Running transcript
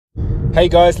Hey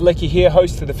guys, Lecky here,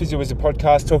 host of the Physio Wizard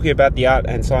podcast, talking about the art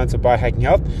and science of biohacking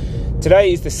health.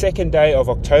 Today is the second day of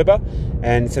October,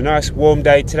 and it's a nice warm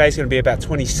day. Today's going to be about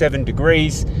 27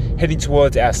 degrees, heading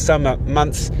towards our summer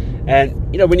months. And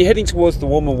when you're heading towards the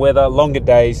warmer weather, longer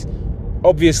days,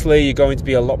 obviously you're going to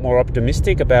be a lot more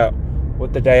optimistic about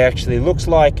what the day actually looks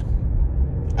like.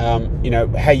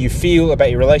 How you feel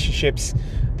about your relationships,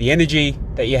 the energy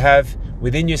that you have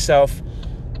within yourself.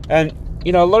 And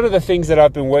a lot of the things that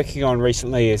I've been working on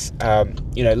recently is,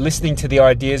 listening to the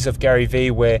ideas of Gary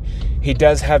Vee, where he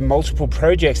does have multiple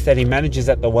projects that he manages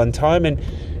at the one time. And,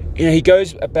 he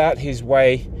goes about his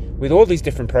way with all these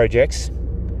different projects,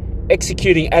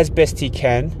 executing as best he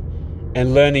can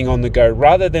and learning on the go,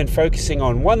 rather than focusing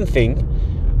on one thing,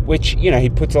 which, he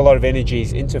puts a lot of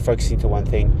energies into focusing to one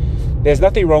thing. There's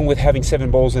nothing wrong with having 7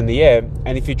 balls in the air.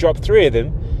 And if you drop 3 of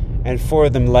them and 4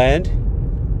 of them land,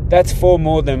 that's 4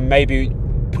 more than maybe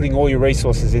putting all your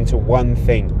resources into one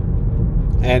thing.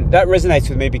 And that resonates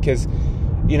with me because,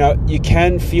 you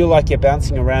can feel like you're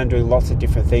bouncing around doing lots of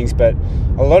different things, but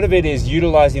a lot of it is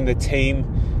utilizing the team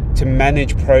to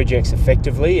manage projects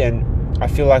effectively. And I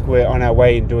feel like we're on our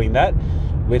way in doing that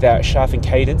with our sharp and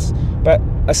cadence. But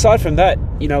aside from that,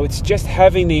 it's just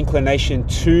having the inclination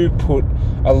to put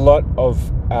a lot of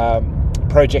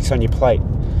projects on your plate.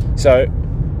 So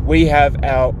we have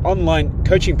our online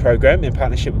coaching program in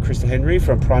partnership with Crystal Henry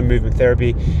from Prime Movement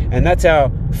Therapy, and that's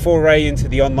our foray into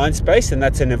the online space, and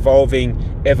that's an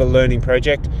evolving, ever-learning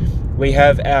project. We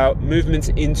have our movements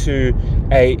into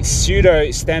a pseudo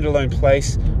standalone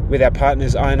place with our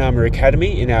partners Iron Armour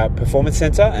Academy in our performance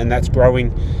center, and that's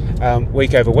growing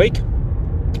week over week.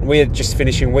 We're just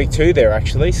finishing week 2 there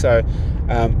actually, so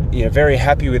very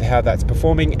happy with how that's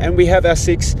performing. And we have our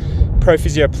 6 Pro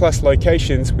Physio Plus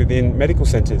locations within medical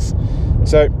centers.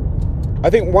 So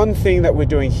I think one thing that we're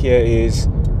doing here is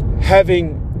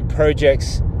having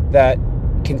projects that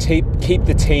can keep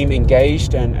the team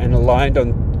engaged and aligned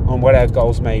on what our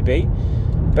goals may be.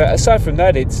 But aside from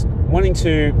that, it's wanting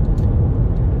to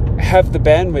have the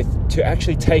bandwidth to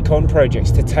actually take on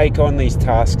projects, to take on these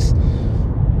tasks,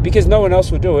 because no one else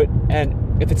will do it.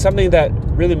 And if it's something that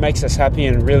really makes us happy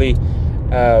and really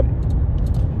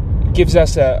gives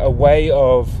us a way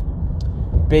of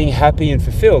being happy and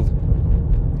fulfilled,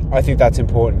 I think that's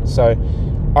important. So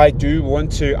I do want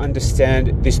to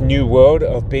understand this new world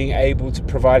of being able to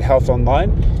provide health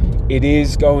online. It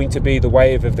is going to be the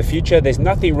wave of the future. There's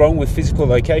nothing wrong with physical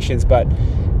locations, but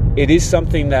it is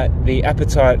something that the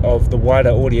appetite of the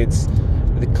wider audience,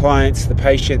 the clients, the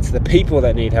patients, the people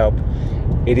that need help,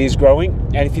 it is growing.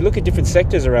 And if you look at different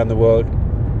sectors around the world,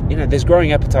 there's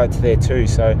growing appetite there too.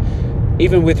 So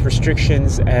even with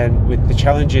restrictions and with the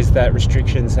challenges that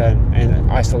restrictions and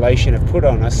isolation have put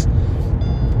on us,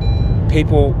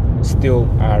 people still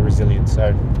are resilient.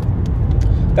 So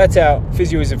that's our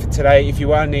physioism for today. If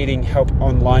you are needing help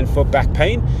online for back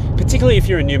pain, particularly if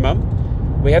you're a new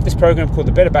mum, we have this program called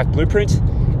the Better Back Blueprint.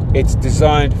 It's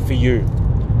designed for you.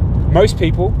 Most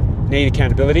people need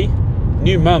accountability.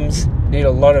 New mums need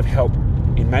a lot of help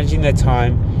in managing their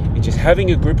time and just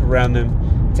having a group around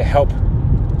them to help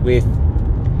with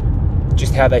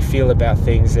just how they feel about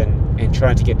things and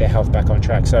trying to get their health back on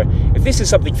track. So if this is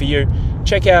something for you,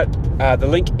 check out the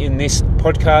link in this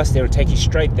podcast. It will take you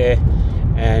straight there,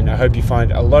 and I hope you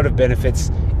find a lot of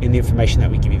benefits in the information that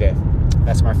we give you there.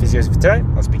 That's my physios for today.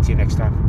 I'll speak to you next time.